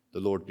The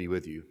Lord be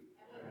with you.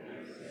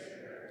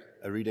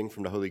 A reading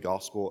from the Holy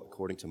Gospel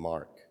according to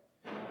Mark.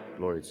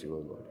 Glory to you, O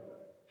Lord.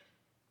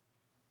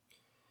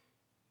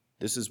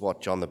 This is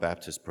what John the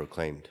Baptist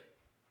proclaimed.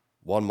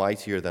 One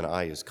mightier than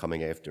I is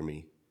coming after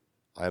me.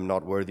 I am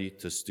not worthy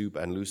to stoop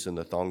and loosen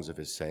the thongs of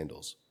his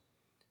sandals.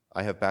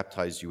 I have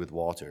baptized you with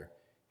water.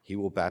 He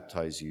will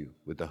baptize you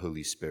with the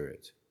Holy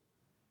Spirit.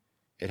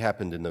 It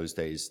happened in those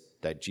days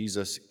that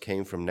Jesus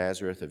came from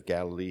Nazareth of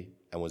Galilee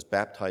and was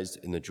baptized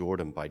in the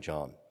Jordan by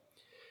John.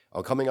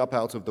 On coming up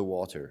out of the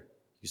water,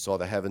 he saw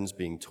the heavens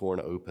being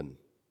torn open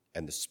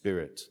and the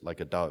Spirit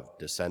like a dove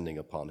descending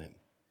upon him.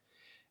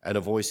 And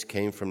a voice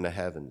came from the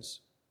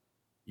heavens,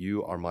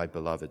 "You are my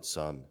beloved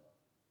Son.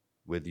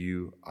 With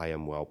you I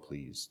am well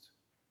pleased."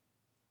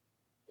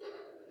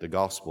 The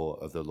Gospel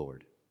of the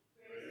Lord.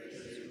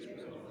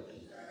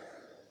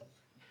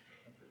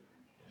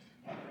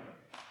 I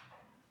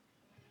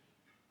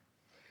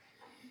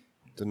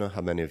don't know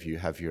how many of you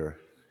have your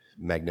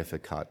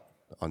Magnificat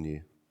on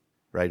you,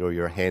 right? Or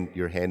your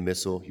hand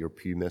missal, your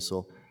pew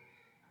missal.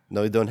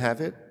 No, you don't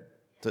have it?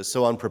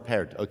 So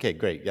unprepared. Okay,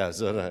 great.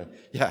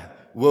 Yeah,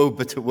 woe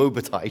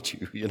betide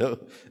you, you know.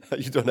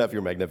 You don't have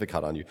your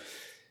Magnificat on you.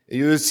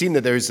 You've seen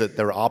that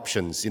there are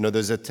options. You know,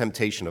 there's a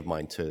temptation of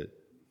mine to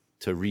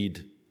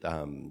read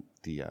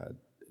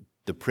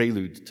the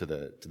prelude to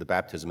the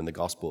baptism in the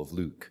Gospel of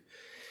Luke.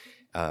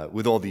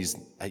 With all these,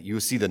 you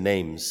see the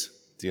names.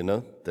 Do you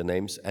know the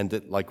names?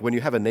 And like when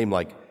you have a name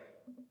like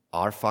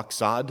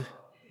Arphaxad,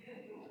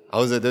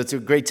 that's a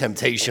great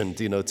temptation,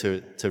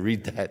 to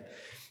read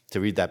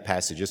that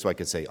passage, just so I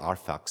could say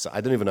Arphaxad.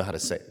 I don't even know how to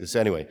say it. So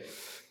anyway,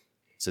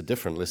 it's a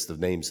different list of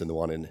names than the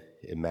one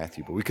in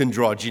Matthew, but we can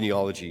draw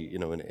genealogy,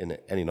 in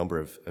any number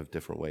of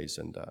different ways.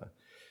 And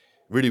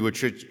really, we're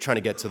trying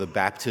to get to the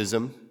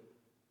baptism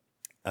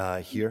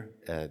here.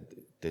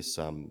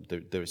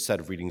 The set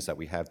of readings that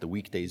we have, the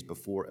weekdays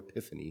before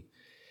Epiphany,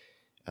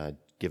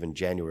 given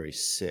January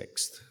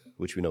 6th,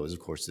 which we know is, of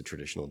course, the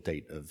traditional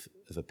date of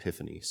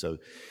Epiphany. So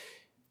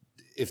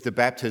if the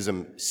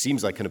baptism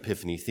seems like an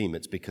Epiphany theme,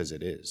 it's because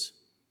it is.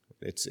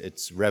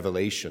 It's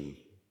revelation,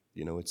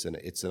 it's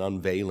an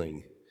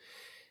unveiling.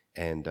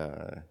 And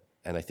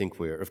I think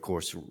we're, of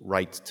course,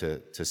 right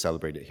to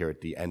celebrate it here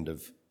at the end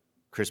of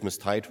Christmas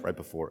tide, right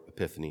before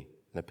Epiphany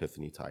and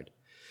Epiphany tide.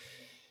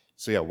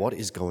 So yeah, what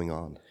is going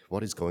on?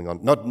 What is going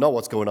on? Not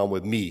what's going on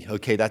with me.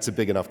 Okay, that's a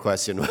big enough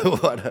question.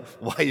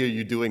 Why are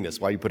you doing this?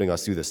 Why are you putting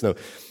us through this? No,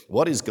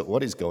 what is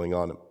going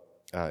on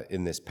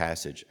in this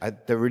passage?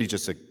 There are really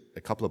just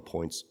a couple of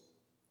points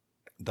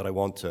that I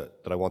want to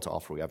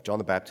offer. We have John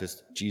the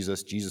Baptist,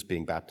 Jesus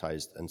being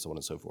baptized, and so on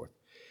and so forth.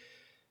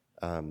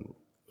 I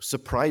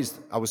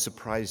was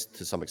surprised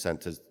to some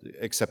extent,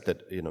 except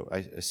that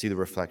I see the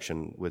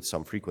reflection with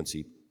some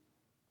frequency.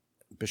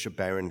 Bishop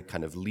Barron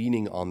kind of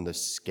leaning on the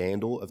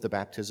scandal of the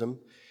baptism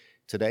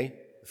today.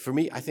 For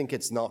me, I think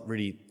it's not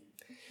really,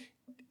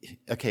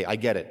 okay, I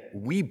get it.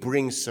 We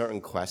bring certain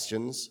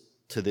questions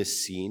to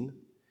this scene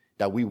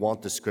that we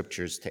want the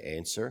scriptures to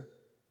answer.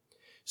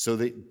 So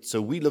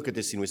we look at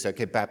this scene, we say,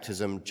 okay,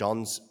 baptism,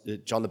 John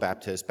the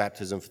Baptist,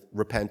 baptism,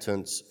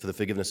 repentance for the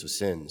forgiveness of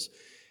sins.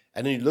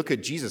 And then you look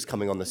at Jesus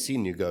coming on the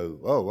scene and you go,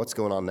 oh, what's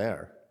going on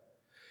there?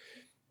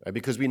 Right?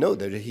 Because we know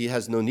that he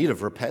has no need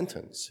of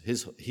repentance.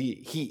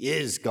 He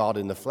is God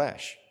in the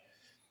flesh.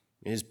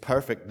 The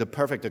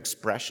perfect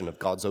expression of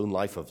God's own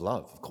life of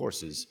love, of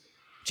course, is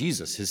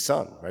Jesus, his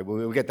son. Right?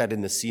 We'll get that in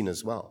the scene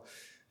as well.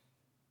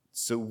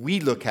 So we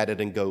look at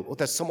it and go, well,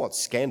 that's somewhat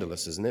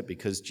scandalous, isn't it?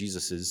 Because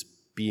Jesus is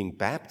being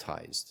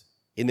baptized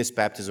in this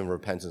baptism of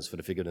repentance for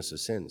the forgiveness of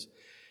sins.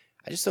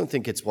 I just don't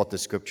think it's what the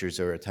scriptures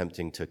are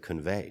attempting to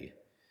convey.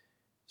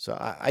 So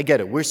I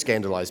get it. We're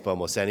scandalized by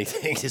almost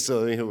anything.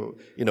 So,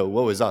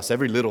 woe is us.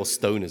 Every little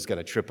stone is going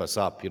to trip us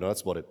up.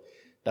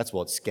 That's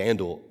what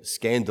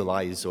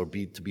scandalize or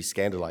to be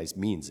scandalized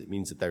means. It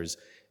means that there's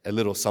a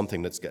little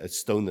something a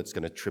stone that's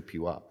going to trip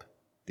you up,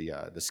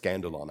 the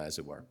scandalon, as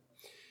it were.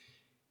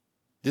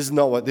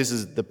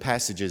 The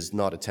passage is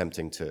not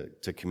attempting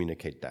to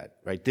communicate that,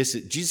 right?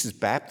 Jesus'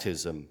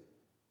 baptism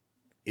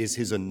is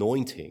his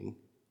anointing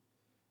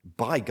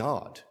by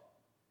God,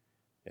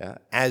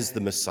 as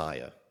the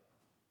Messiah.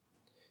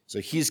 So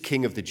he's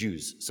King of the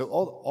Jews. So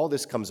all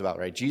this comes about,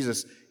 right?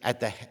 Jesus at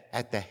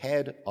the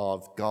head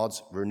of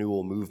God's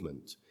renewal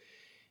movement,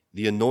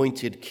 the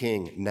anointed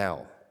King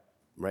now,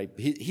 right?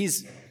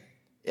 He's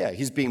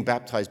being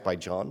baptized by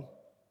John.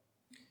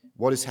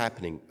 What is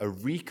happening? A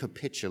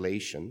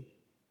recapitulation.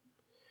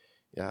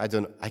 Yeah,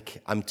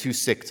 I'm too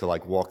sick to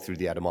walk through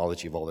the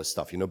etymology of all this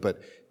stuff,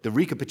 but the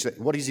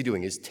recapitulation, what is he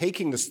doing? Is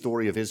taking the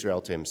story of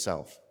Israel to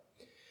himself.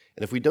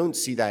 And if we don't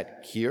see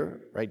that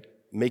here, right,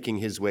 making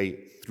his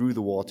way through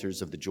the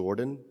waters of the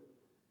Jordan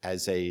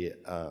as a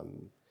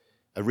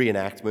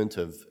reenactment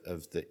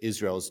of the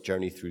Israel's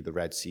journey through the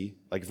Red Sea.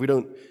 If we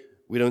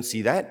don't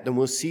see that, then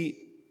we'll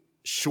see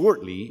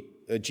shortly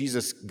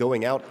Jesus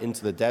going out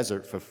into the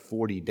desert for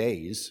 40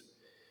 days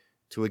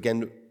to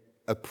again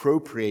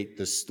appropriate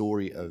the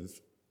story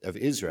of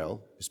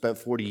Israel, who spent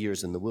 40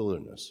 years in the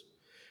wilderness.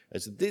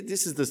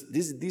 These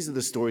are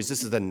the stories,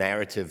 this is the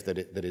narrative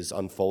that is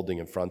unfolding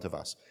in front of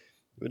us.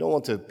 We don't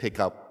want to pick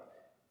up,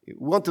 we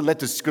want to let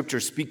the Scripture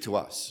speak to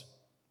us.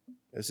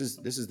 This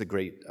is the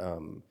great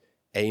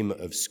aim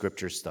of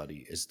Scripture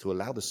study, is to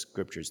allow the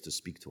Scriptures to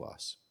speak to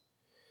us.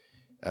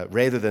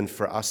 Rather than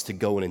for us to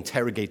go and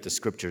interrogate the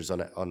Scriptures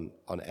on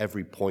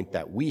every point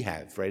that we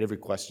have, right? Every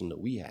question that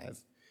we have.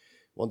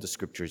 We want the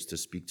Scriptures to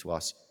speak to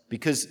us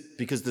because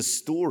the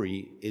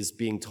story is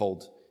being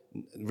told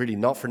really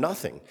not for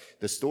nothing.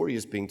 The story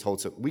is being told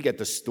so we get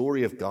the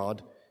story of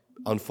God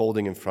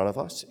unfolding in front of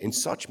us in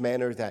such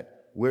manner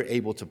that we're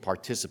able to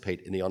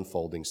participate in the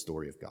unfolding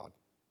story of God.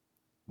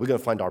 We're going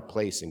to find our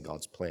place in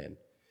God's plan.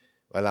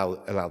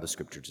 Allow the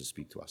Scripture to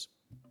speak to us.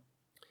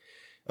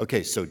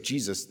 Okay, so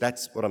Jesus,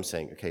 that's what I'm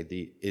saying. Okay,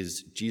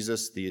 is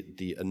Jesus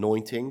the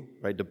anointing,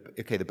 right?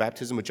 The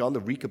baptism of John, the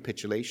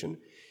recapitulation.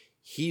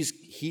 He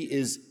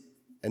is,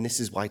 and this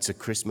is why it's a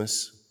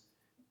Christmas.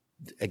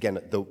 Again,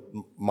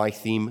 my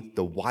theme,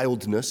 the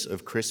wildness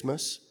of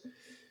Christmas,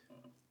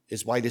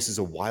 is why this is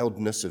a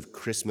wildness of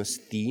Christmas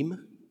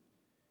theme,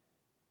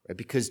 right?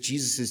 Because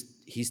Jesus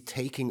he's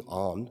taking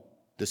on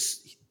the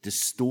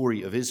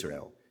story of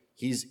Israel.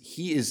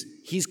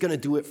 He's going to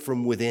do it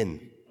from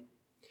within.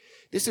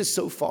 This is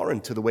so foreign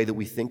to the way that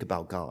we think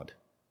about God,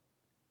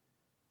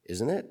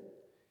 isn't it?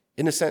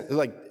 In a sense,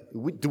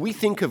 do we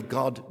think of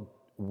God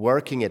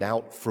working it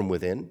out from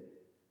within?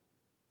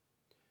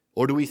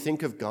 Or do we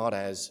think of God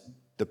as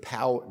the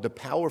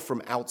power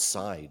from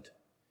outside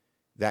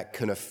that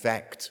can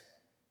affect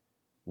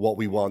what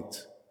we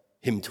want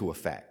him to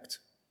affect?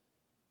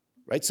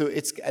 Right? So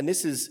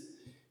this is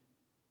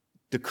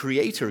the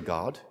creator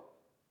God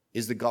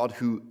is the God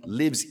who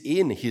lives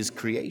in his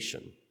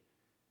creation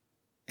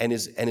and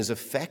is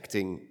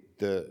affecting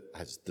the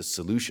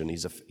solution.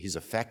 He's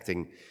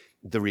affecting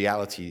the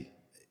reality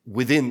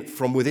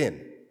from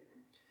within.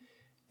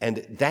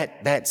 And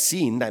that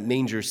scene, that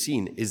manger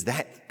scene, is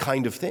that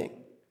kind of thing.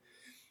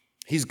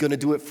 He's going to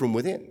do it from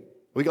within.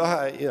 We go,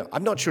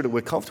 I'm not sure that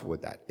we're comfortable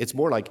with that. It's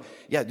more like,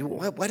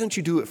 why don't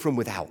you do it from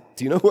without?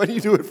 Why do you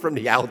do it from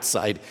the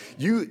outside?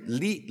 You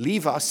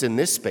leave us in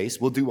this space,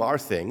 we'll do our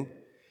thing,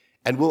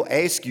 and we'll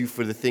ask you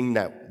for the thing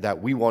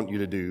that we want you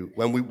to do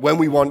when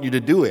we want you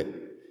to do it.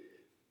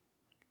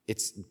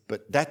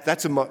 But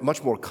that's a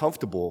much more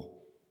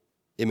comfortable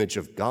image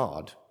of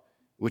God,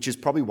 which is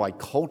probably why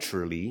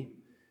culturally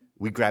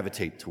we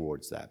gravitate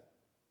towards that.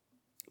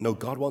 No,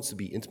 God wants to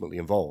be intimately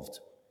involved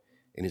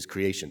in his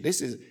creation.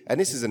 This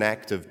is an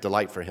act of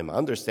delight for him. I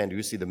understand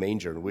you see the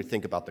manger and we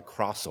think about the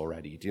cross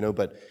already,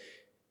 but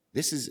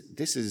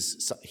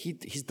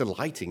he's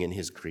delighting in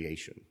his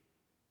creation.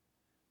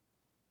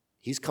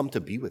 He's come to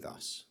be with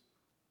us.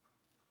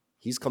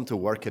 He's come to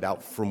work it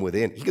out from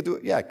within. He could do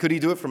it. Yeah, could he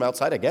do it from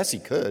outside? I guess he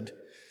could.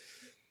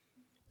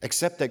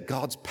 Except that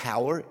God's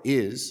power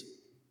is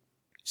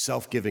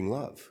self-giving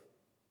love,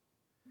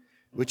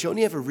 which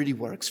only ever really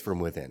works from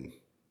within.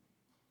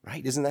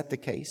 Right? Isn't that the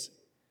case?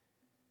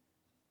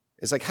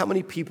 It's like, how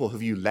many people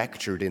have you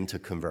lectured into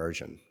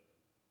conversion?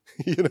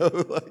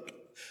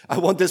 I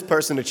want this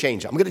person to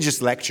change. I'm going to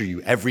just lecture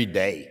you every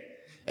day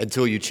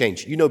until you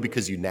change.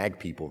 Because you nag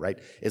people, right?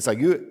 It's like,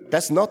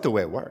 that's not the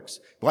way it works.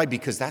 Why?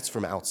 Because that's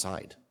from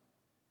outside.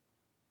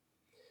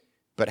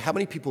 But how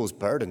many people's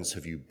burdens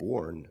have you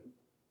borne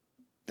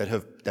that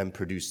have then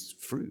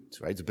produced fruit,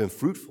 right? It's been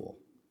fruitful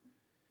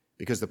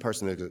because the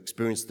person has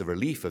experienced the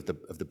relief of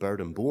the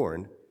burden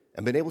borne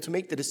and been able to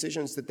make the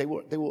decisions that they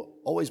were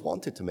always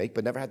wanted to make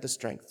but never had the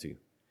strength to.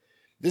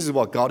 This is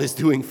what God is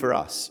doing for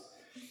us.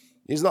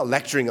 He's not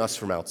lecturing us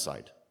from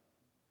outside.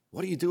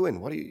 What are you doing?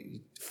 What are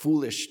you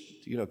foolish,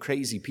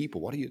 crazy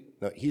people? What are you?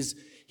 No, he's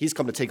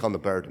come to take on the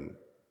burden,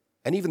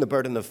 and even the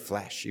burden of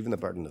flesh, even the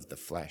burden of the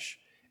flesh,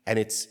 and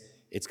it's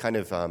kind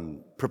of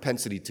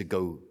propensity to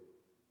go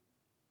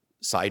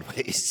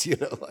sideways,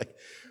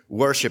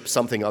 worship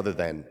something other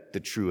than the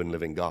true and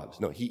living God.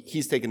 No,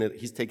 he's taken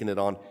it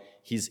on.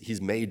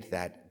 He's made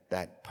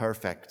that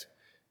perfect,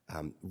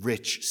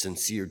 rich,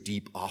 sincere,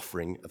 deep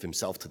offering of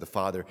himself to the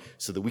Father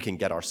so that we can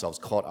get ourselves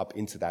caught up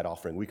into that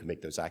offering. We can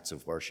make those acts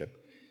of worship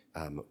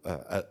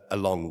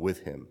along with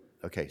him.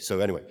 Okay, so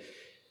anyway,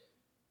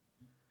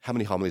 how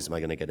many homilies am I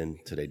going to get in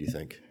today, do you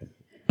think?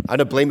 I'm going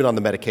to blame it on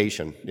the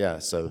medication. Yeah,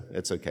 so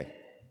it's okay.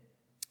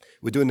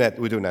 We're doing that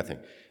thing.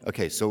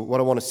 Okay, so what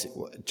I want to see,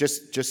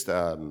 just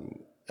a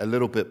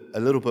little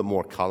bit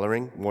more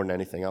coloring, more than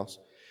anything else,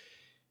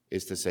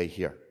 is to say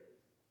here,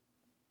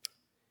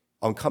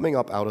 on coming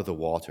up out of the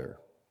water,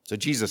 so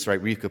Jesus,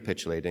 right,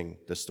 recapitulating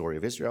the story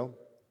of Israel,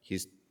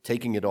 he's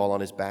taking it all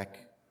on his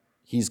back.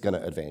 He's going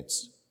to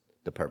advance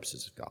the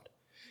purposes of God.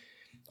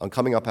 On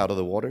coming up out of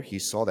the water, he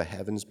saw the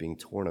heavens being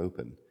torn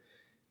open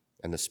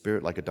and the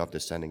Spirit like a dove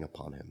descending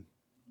upon him.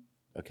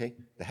 Okay?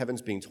 The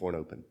heavens being torn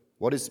open.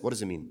 What does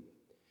it mean?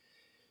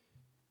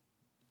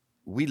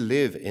 We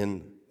live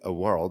in a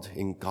world,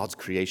 in God's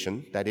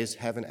creation, that is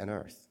heaven and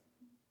earth.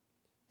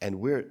 And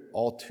we're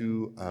all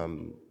too,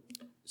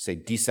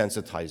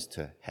 desensitized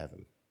to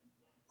heaven.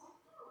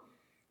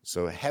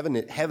 So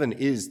heaven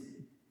is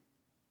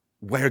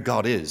where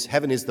God is.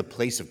 Heaven is the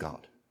place of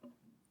God.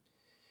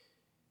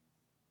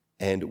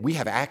 And we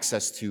have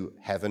access to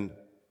heaven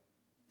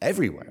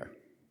everywhere.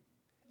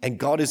 And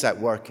God is at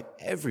work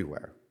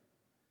everywhere.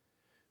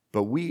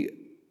 But we,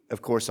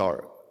 of course,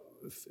 are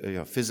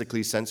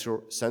physically,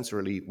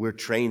 sensorily, we're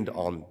trained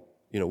on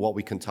what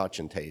we can touch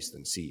and taste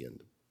and see, and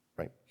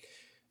right,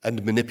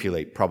 and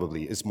manipulate.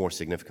 Probably is more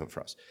significant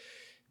for us.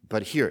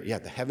 But here,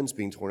 the heavens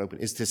being torn open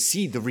is to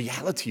see the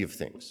reality of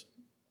things,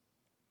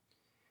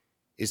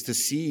 is to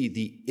see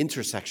the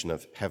intersection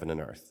of heaven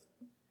and earth,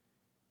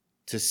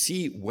 to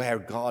see where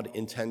God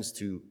intends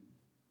to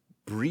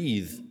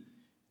breathe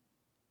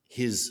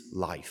his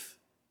life,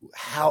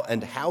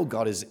 how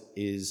God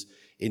is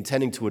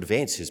intending to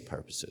advance his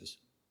purposes.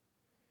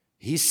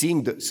 He's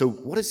seeing so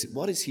what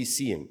is he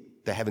seeing?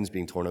 The heavens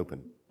being torn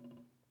open.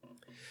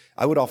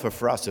 I would offer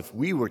for us, if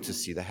we were to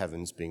see the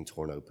heavens being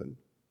torn open,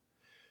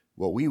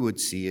 what we would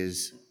see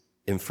is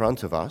in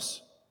front of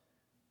us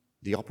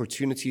the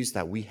opportunities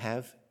that we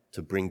have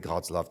to bring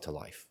God's love to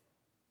life.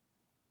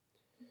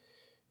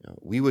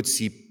 We would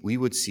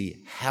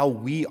see how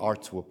we are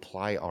to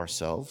apply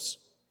ourselves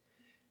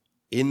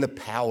in the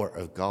power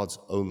of God's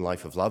own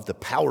life of love, the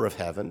power of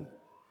heaven,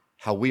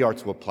 how we are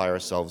to apply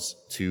ourselves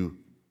to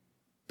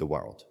the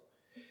world,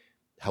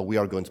 how we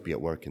are going to be at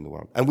work in the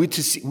world. And we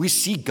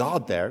see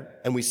God there,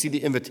 and we see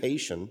the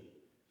invitation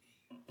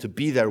to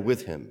be there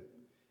with him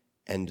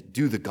and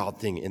do the God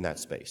thing in that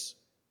space.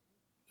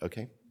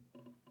 Okay?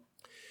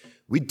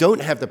 We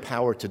don't have the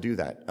power to do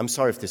that. I'm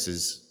sorry if this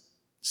is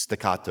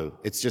staccato.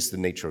 It's just the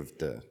nature of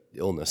the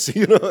illness.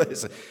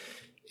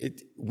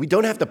 We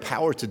don't have the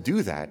power to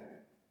do that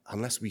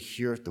unless we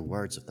hear the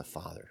words of the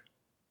Father.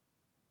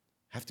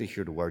 Have to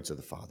hear the words of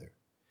the Father.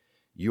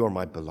 You are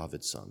my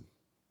beloved Son.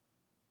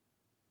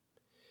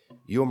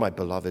 You are my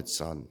beloved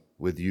Son.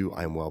 With you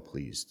I am well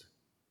pleased.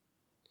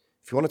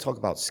 If you want to talk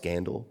about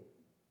scandal,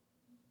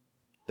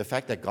 the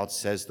fact that God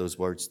says those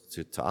words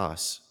to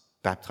us,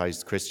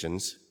 baptized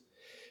Christians,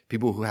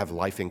 people who have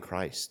life in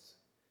Christ,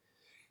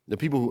 the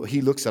people who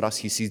he looks at us,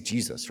 he sees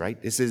Jesus,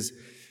 right? This is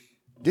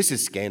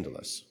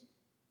scandalous.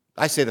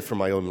 I say that from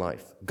my own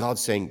life. God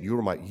saying,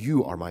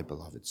 you are my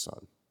beloved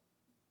Son.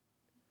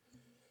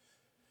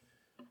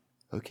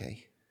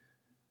 Okay.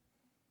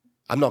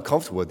 I'm not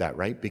comfortable with that,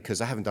 right?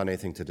 Because I haven't done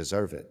anything to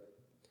deserve it.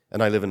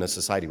 And I live in a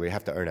society where you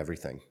have to earn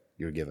everything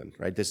you're given,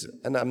 right?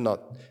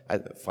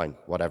 Fine,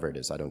 whatever it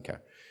is, I don't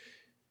care.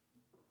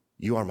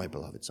 You are my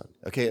beloved Son.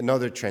 Okay,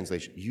 another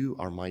translation. You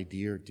are my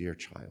dear, dear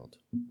child.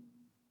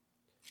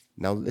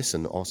 Now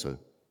listen also.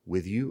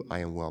 With you I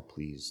am well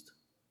pleased.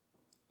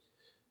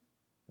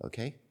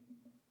 Okay?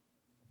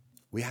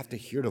 We have to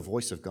hear the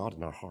voice of God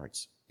in our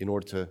hearts in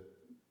order to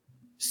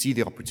see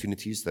the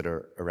opportunities that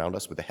are around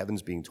us with the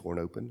heavens being torn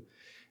open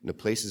and the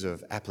places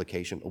of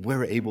application.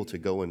 We're able to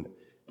go and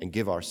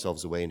give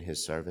ourselves away in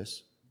his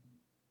service.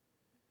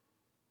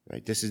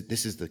 Right? This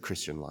is the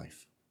Christian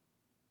life.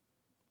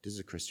 This is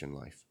a Christian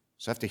life.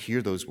 So I have to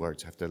hear those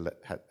words,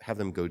 have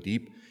them go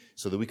deep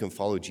so that we can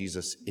follow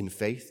Jesus in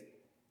faith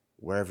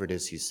wherever it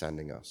is he's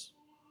sending us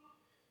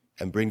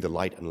and bring the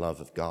light and love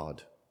of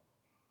God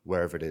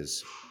wherever it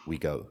is we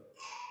go.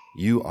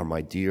 You are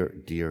my dear,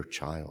 dear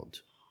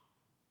child.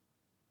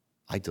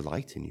 I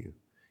delight in you.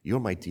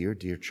 You're my dear,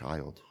 dear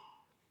child.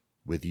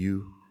 With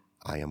you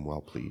I am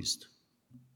well pleased.